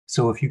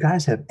So if you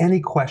guys have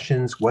any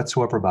questions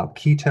whatsoever about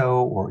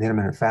keto or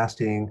intermittent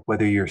fasting,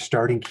 whether you're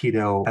starting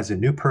keto as a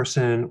new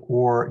person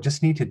or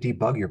just need to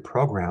debug your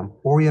program,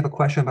 or you have a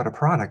question about a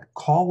product,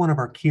 call one of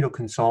our keto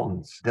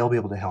consultants. They'll be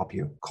able to help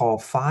you. Call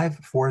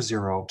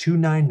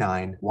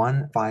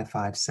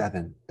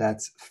 540-299-1557.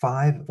 That's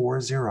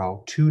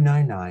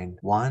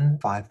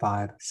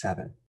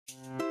 540-299-1557.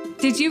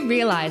 Did you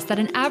realize that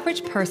an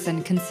average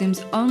person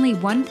consumes only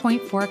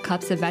 1.4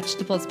 cups of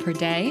vegetables per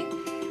day?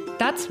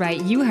 That's right,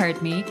 you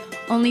heard me.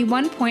 Only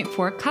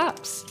 1.4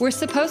 cups. We're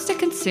supposed to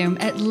consume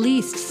at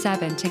least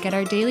 7 to get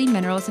our daily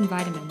minerals and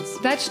vitamins.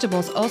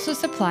 Vegetables also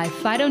supply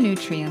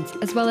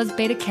phytonutrients as well as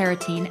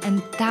beta-carotene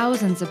and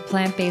thousands of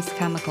plant-based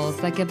chemicals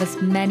that give us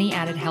many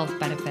added health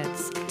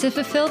benefits. To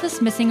fulfill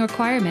this missing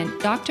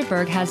requirement, Dr.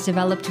 Berg has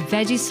developed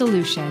Veggie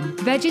Solution.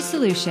 Veggie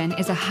Solution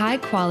is a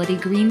high-quality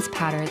greens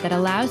powder that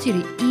allows you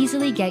to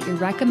easily get your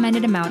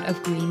recommended amount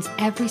of greens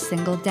every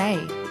single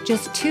day.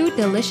 Just 2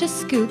 delicious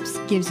scoops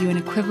gives you an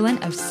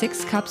equivalent of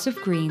 6 cups of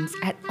greens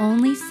at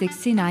only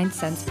 69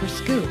 cents per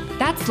scoop.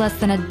 That's less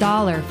than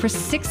 $1 for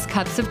 6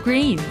 cups of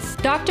greens.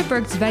 Dr.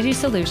 Berg's Veggie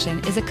Solution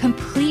is a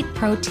complete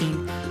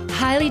protein,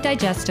 highly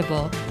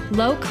digestible,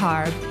 low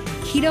carb,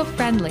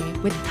 keto-friendly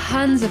with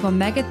tons of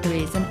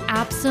omega-3s and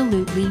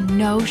absolutely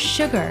no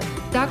sugar.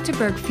 Dr.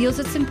 Berg feels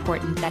it's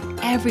important that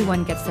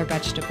everyone gets their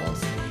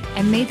vegetables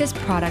and made this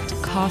product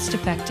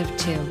cost-effective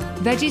too.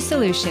 Veggie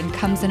Solution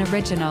comes in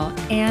original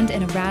and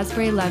in a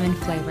raspberry lemon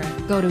flavor.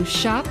 Go to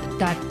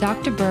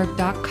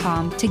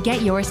shop.drberg.com to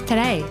get yours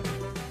today.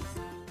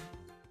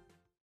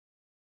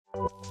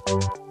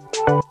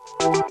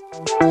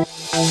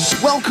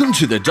 Welcome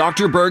to the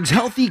Dr. Berg's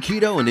Healthy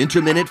Keto and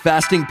Intermittent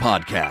Fasting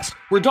Podcast,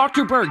 where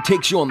Dr. Berg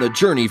takes you on the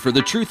journey for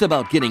the truth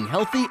about getting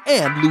healthy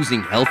and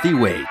losing healthy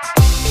weight.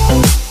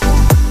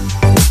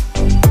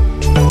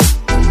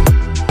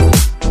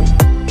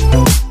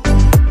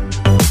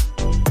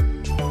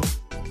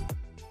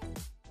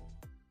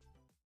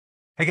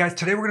 Hey guys,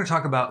 today we're going to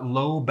talk about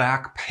low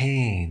back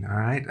pain, all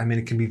right? I mean,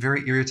 it can be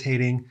very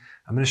irritating.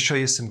 I'm going to show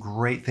you some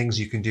great things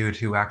you can do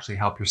to actually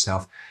help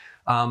yourself.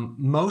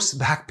 Most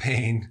back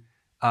pain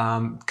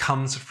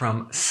comes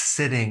from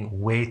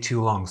sitting way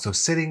too long. So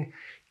sitting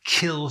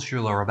kills your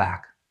lower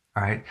back,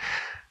 all right?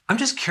 I'm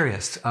just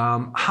curious,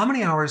 how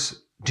many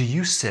hours do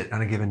you sit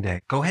on a given day?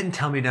 Go ahead and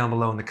tell me down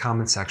below in the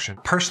comment section.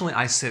 Personally,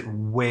 I sit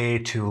way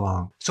too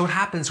long. So what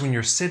happens when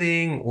you're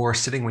sitting or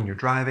sitting when you're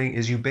driving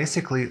is you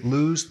basically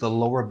lose the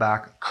lower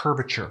back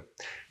curvature.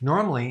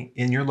 Normally,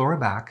 in your lower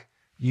back,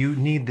 you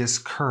need this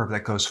curve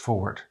that goes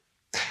forward.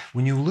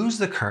 When you lose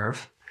the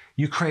curve,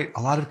 you create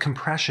a lot of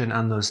compression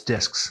on those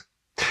discs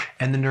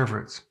and the nerve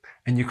roots,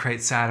 and you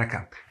create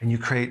sciatica, and you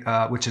create,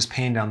 which is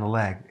pain down the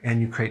leg, and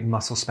you create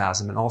muscle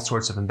spasm and all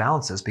sorts of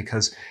imbalances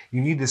because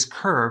you need this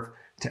curve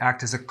to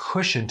act as a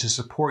cushion to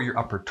support your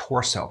upper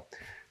torso.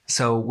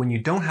 So when you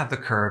don't have the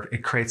curve,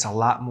 it creates a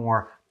lot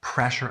more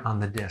pressure on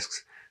the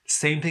discs.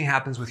 Same thing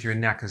happens with your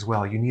neck as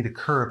well. You need a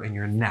curve in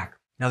your neck.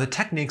 Now the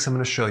techniques I'm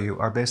going to show you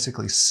are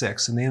basically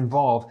 6, and they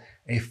involve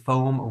a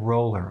foam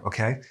roller,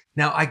 okay?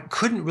 Now I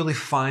couldn't really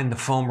find the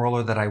foam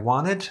roller that I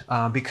wanted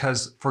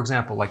because, for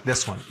example, like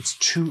this one, it's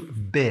too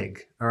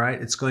big, all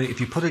right? It's going, if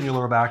you put it in your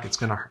lower back, it's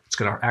going to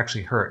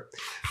actually hurt.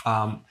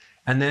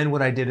 And then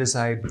what I did is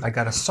I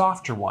got a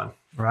softer one,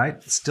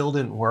 right? Still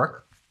didn't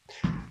work.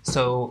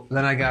 So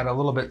then I got a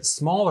little bit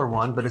smaller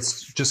one, but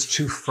it's just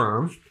too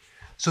firm.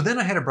 So then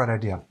I had a bright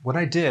idea. What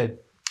I did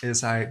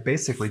is I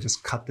basically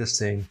just cut this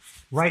thing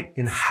right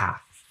in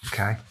half,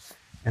 okay?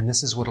 And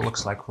this is what it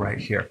looks like right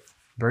here.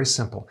 Very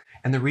simple.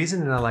 And the reason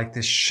that I like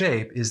this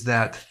shape is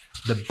that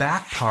the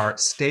back part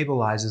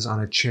stabilizes on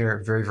a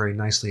chair very, very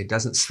nicely. It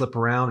doesn't slip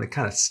around. It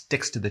kind of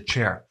sticks to the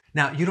chair.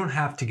 Now, you don't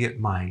have to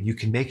get mine. You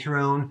can make your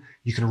own.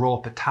 You can roll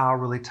up a towel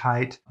really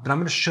tight. But I'm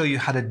going to show you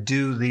how to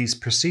do these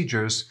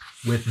procedures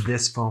with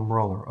this foam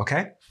roller,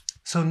 okay?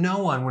 So no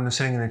one, when they're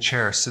sitting in a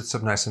chair, sits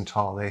up nice and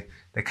tall. They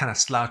kind of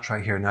slouch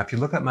right here. Now, if you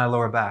look at my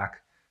lower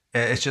back,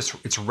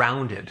 it's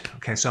rounded,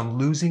 okay? So I'm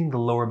losing the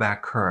lower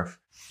back curve.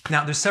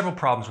 Now, there's several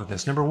problems with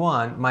this. Number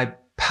one, my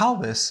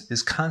pelvis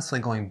is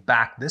constantly going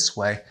back this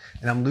way,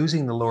 and I'm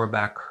losing the lower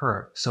back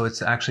curve. So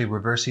it's actually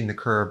reversing the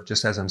curve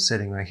just as I'm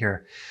sitting right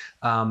here.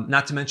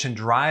 Not to mention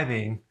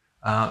driving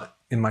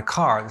in my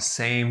car, the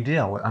same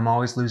deal. I'm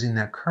always losing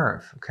that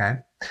curve, okay?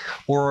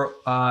 Or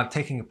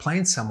taking a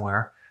plane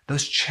somewhere,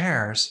 those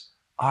chairs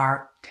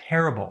are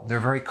terrible. They're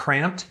very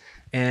cramped,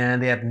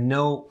 and they have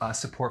no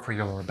support for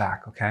your lower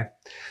back, okay?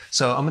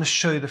 So I'm going to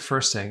show you the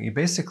first thing. You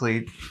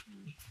basically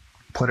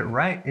put it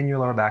right in your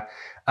lower back,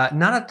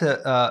 not at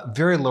the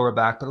very lower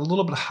back, but a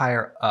little bit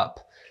higher up.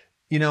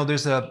 You know,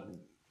 there's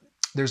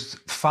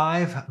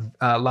 5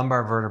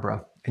 lumbar vertebrae,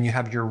 and you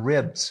have your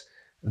ribs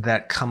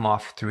that come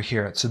off through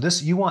here. So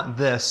this, you want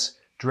this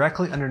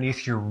directly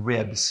underneath your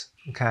ribs,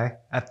 okay?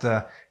 At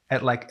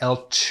like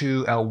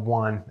L2,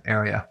 L1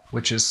 area,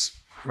 which is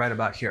right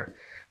about here.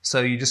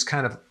 So you just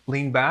kind of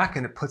lean back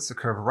and it puts the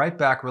curve right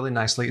back really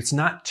nicely. It's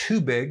not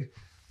too big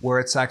where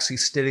it's actually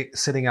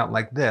sitting out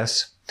like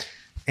this.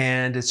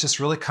 And it's just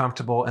really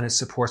comfortable and it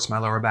supports my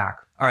lower back.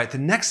 All right, the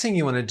next thing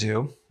you want to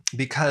do,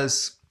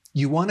 because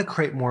you want to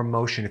create more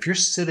motion. If you're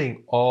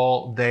sitting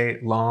all day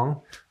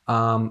long,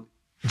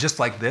 just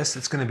like this,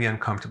 it's going to be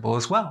uncomfortable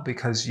as well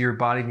because your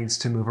body needs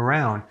to move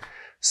around.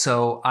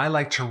 So I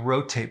like to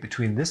rotate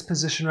between this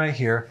position right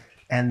here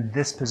and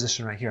this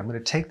position right here. I'm going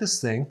to take this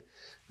thing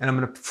and I'm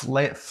going to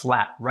lay it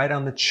flat right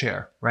on the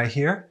chair right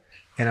here.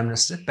 And I'm going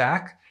to sit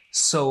back.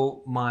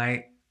 So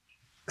my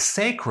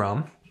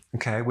sacrum,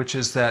 okay, which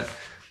is that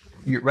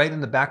you're right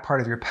in the back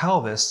part of your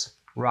pelvis,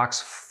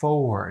 rocks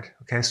forward.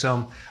 Okay, so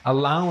I'm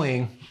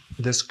allowing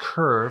this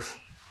curve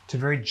to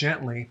very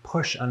gently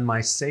push on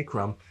my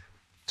sacrum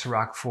to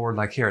rock forward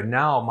like here.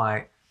 Now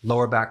my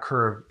lower back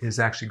curve is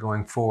actually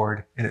going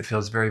forward and it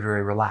feels very,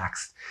 very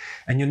relaxed.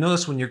 And you'll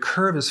notice when your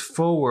curve is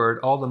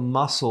forward, all the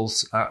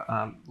muscles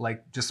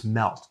like just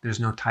melt. There's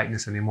no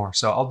tightness anymore.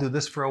 So I'll do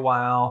this for a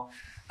while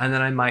and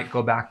then I might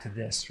go back to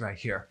this right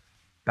here,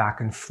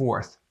 back and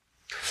forth.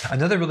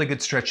 Another really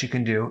good stretch you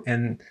can do,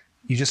 and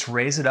you just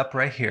raise it up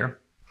right here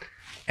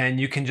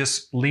and you can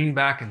just lean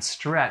back and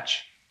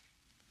stretch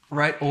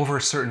right over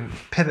certain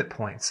pivot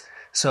points.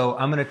 So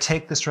I'm going to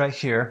take this right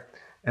here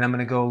and I'm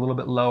going to go a little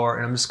bit lower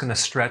and I'm just going to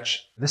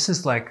stretch. This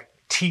is like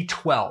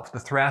T12, the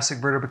thoracic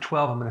vertebra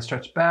 12. I'm going to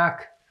stretch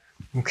back.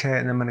 Okay.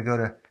 And I'm going to go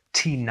to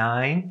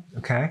T9.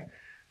 Okay. I'm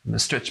going to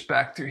stretch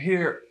back through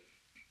here.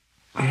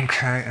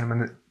 Okay. I'm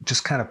going to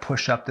just kind of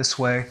push up this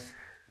way.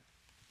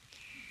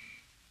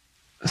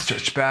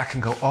 Stretch back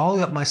and go all the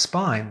way up my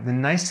spine. The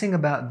nice thing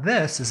about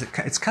this is it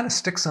kind of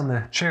sticks on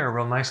the chair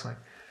real nicely.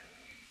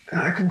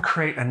 And I can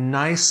create a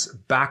nice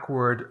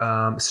backward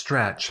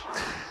stretch.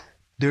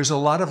 There's a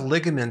lot of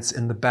ligaments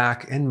in the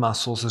back and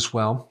muscles as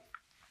well.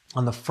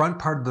 On the front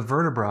part of the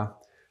vertebra,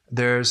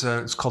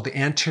 it's called the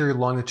anterior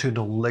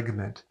longitudinal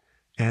ligament.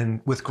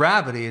 And with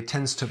gravity, it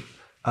tends to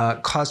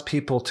cause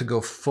people to go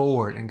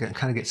forward and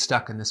kind of get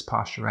stuck in this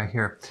posture right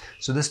here.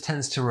 So this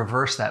tends to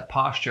reverse that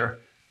posture.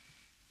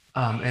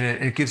 And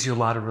it gives you a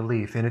lot of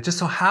relief. And it just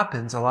so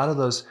happens a lot of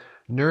those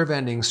nerve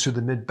endings through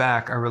the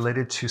mid-back are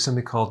related to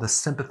something called the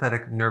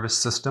sympathetic nervous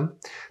system.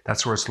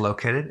 That's where it's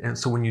located. And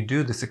so when you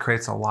do this, it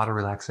creates a lot of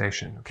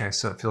relaxation. Okay,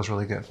 so it feels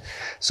really good.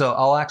 So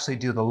I'll actually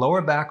do the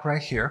lower back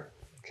right here,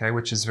 okay,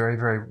 which is very,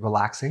 very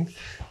relaxing.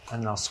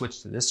 And I'll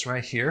switch to this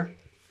right here,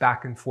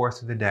 back and forth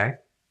through the day.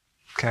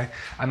 Okay,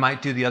 I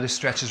might do the other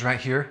stretches right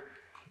here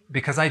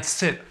because I'd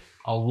sit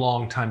a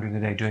long time during the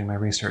day doing my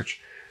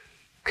research.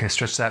 Okay,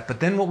 stretch that. But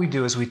then what we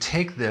do is we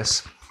take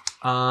this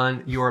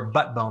on your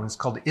butt bone. It's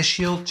called the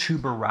ischial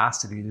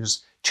tuberosity.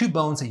 There's two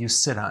bones that you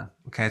sit on.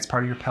 Okay, it's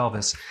part of your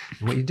pelvis.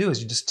 And what you do is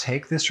you just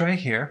take this right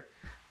here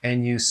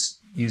and you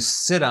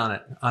sit on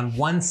it on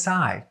one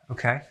side.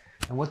 Okay,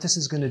 and what this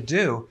is going to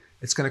do,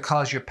 it's going to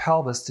cause your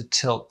pelvis to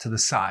tilt to the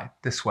side,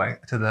 this way,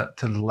 to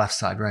the left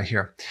side right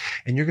here.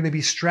 And you're going to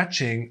be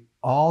stretching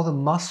all the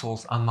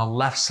muscles on the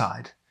left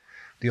side.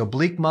 The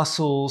oblique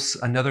muscles,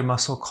 another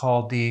muscle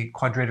called the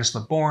quadratus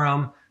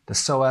laborum, the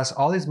psoas,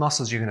 all these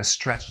muscles you're going to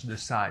stretch to the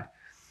side.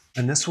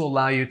 And this will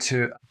allow you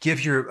to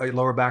give your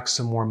lower back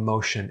some more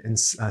motion and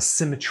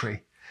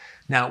symmetry.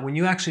 Now, when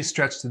you actually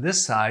stretch to this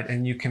side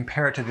and you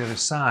compare it to the other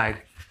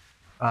side,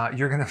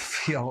 you're going to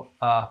feel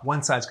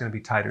one side's going to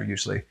be tighter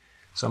usually.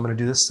 So I'm going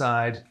to do this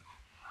side.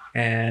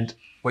 And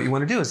what you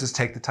want to do is just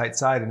take the tight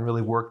side and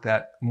really work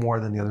that more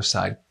than the other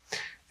side.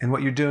 And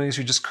what you're doing is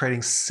you're just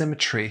creating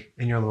symmetry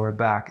in your lower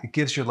back. It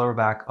gives your lower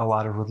back a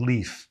lot of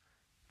relief.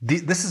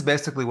 This is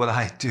basically what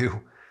I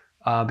do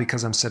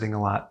because I'm sitting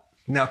a lot.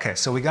 Now, okay,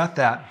 so we got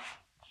that.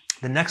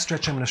 The next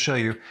stretch I'm going to show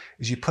you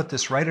is you put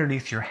this right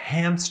underneath your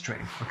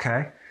hamstring,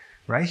 okay?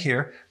 Right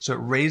here. So it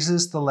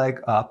raises the leg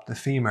up, the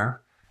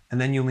femur,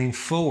 and then you lean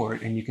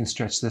forward and you can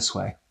stretch this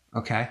way,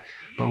 okay?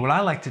 But what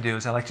I like to do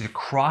is I like to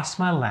cross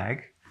my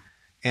leg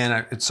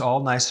and it's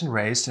all nice and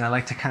raised, and I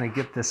like to kind of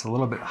get this a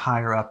little bit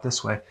higher up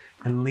this way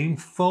and lean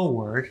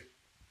forward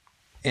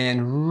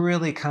and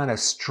really kind of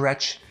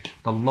stretch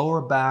the lower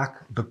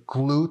back, the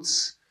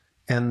glutes,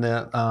 and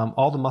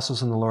all the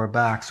muscles in the lower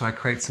back, so I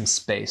create some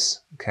space,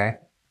 okay?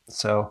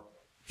 So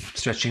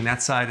stretching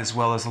that side as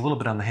well as a little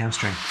bit on the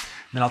hamstring.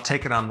 Then I'll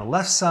take it on the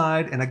left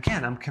side, and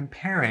again, I'm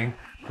comparing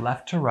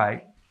left to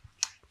right,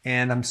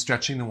 and I'm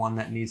stretching the one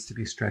that needs to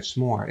be stretched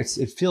more.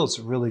 It feels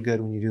really good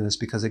when you do this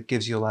because it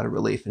gives you a lot of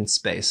relief and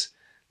space.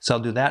 So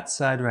I'll do that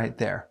side right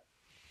there,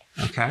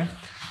 okay?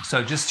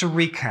 So just to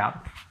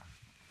recap,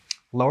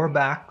 lower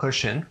back,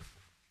 push in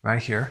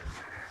right here,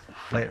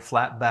 lay it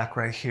flat back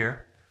right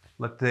here,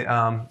 let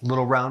the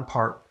little round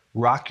part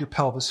rock your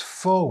pelvis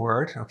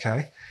forward,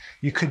 okay?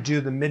 You could do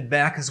the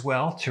mid-back as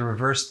well to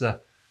reverse the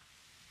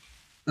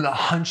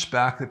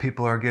hunchback that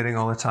people are getting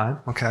all the time,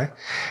 okay?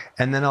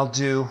 And then I'll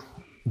do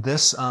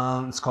this,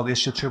 it's called the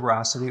ischial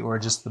tuberosity, or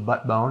just the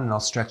butt bone, and I'll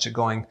stretch it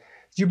going.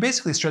 You're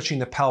basically stretching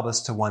the pelvis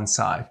to one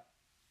side,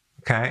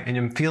 okay? And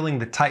I'm feeling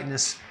the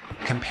tightness,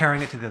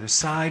 comparing it to the other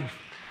side,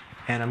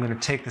 and I'm going to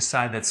take the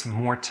side that's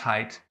more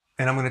tight,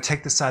 and I'm going to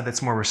take the side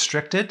that's more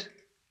restricted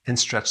and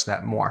stretch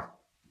that more.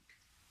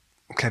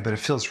 Okay, but it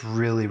feels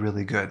really,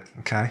 really good,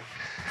 okay?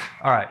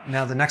 All right,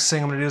 now the next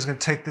thing I'm going to do is I'm going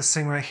to take this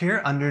thing right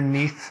here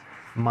underneath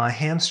my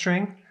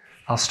hamstring.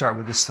 I'll start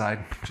with this side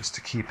just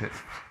to keep it.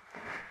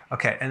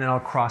 Okay, and then I'll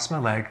cross my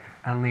leg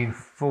and lean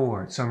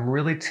forward. So I'm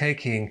really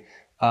taking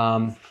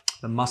the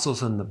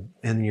muscles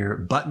in your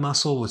butt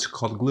muscle, which is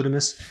called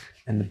gluteus,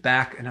 and the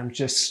back, and I'm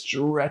just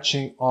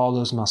stretching all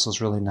those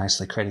muscles really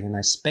nicely, creating a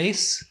nice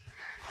space.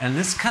 And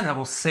this kind of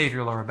will save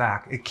your lower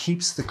back. It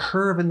keeps the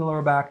curve in the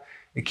lower back.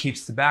 It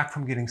keeps the back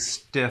from getting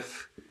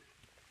stiff.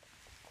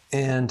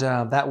 And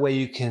that way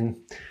you can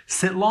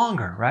sit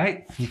longer,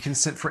 right? You can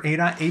sit for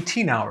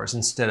 18 hours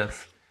instead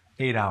of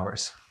 8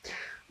 hours.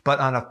 But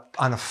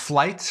on a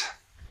flight,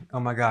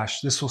 oh my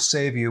gosh, this will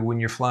save you when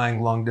you're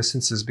flying long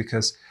distances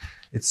because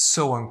it's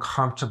so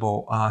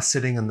uncomfortable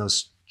sitting in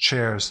those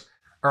chairs.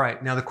 All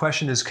right, now the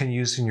question is, can you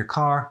use it in your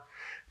car?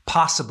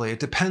 Possibly. It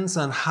depends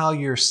on how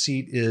your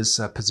seat is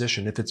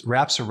positioned. If it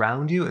wraps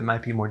around you, it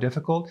might be more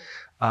difficult.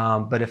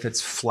 But if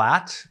it's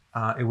flat,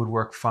 it would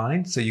work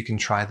fine. So you can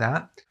try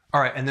that.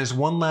 All right, and there's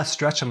one last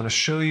stretch I'm going to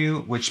show you,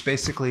 which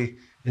basically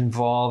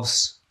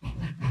involves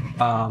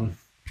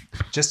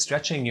just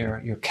stretching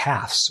your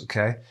calves,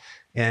 okay?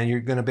 And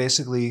you're going to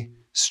basically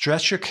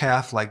stretch your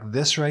calf like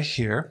this right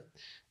here.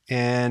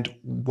 And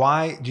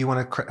why do you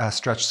want to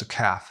stretch the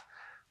calf?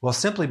 Well,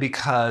 simply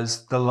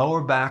because the lower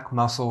back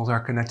muscles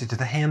are connected to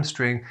the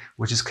hamstring,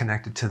 which is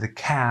connected to the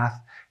calf.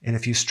 And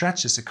if you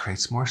stretch this, it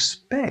creates more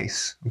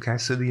space, okay?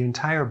 So the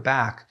entire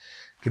back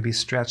could be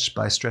stretched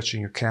by stretching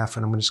your calf.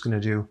 And I'm just going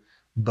to do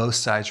both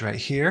sides right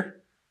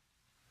here.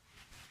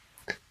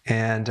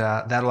 And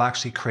that'll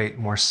actually create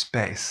more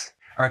space.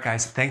 All right,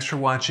 guys, thanks for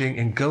watching.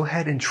 And go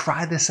ahead and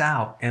try this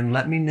out and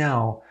let me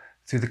know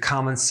through the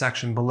comments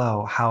section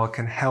below how it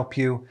can help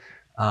you.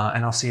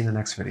 And I'll see you in the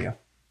next video.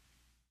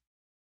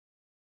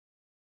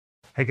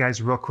 Hey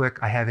guys, real quick,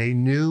 I have a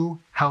new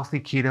healthy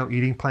keto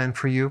eating plan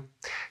for you.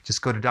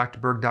 Just go to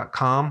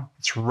drberg.com.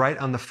 It's right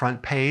on the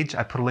front page.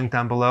 I put a link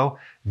down below.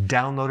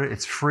 Download it.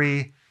 It's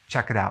free.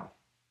 Check it out.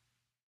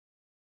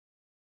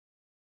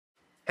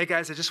 Hey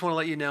guys, I just want to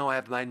let you know I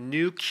have my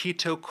new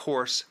keto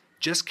course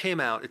just came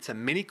out. It's a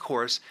mini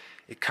course.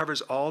 It covers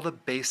all the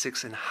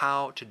basics and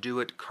how to do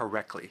it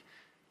correctly.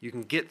 You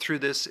can get through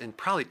this in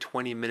probably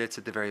 20 minutes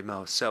at the very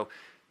most. So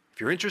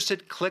if you're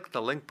interested, click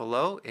the link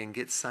below and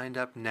get signed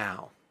up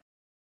now.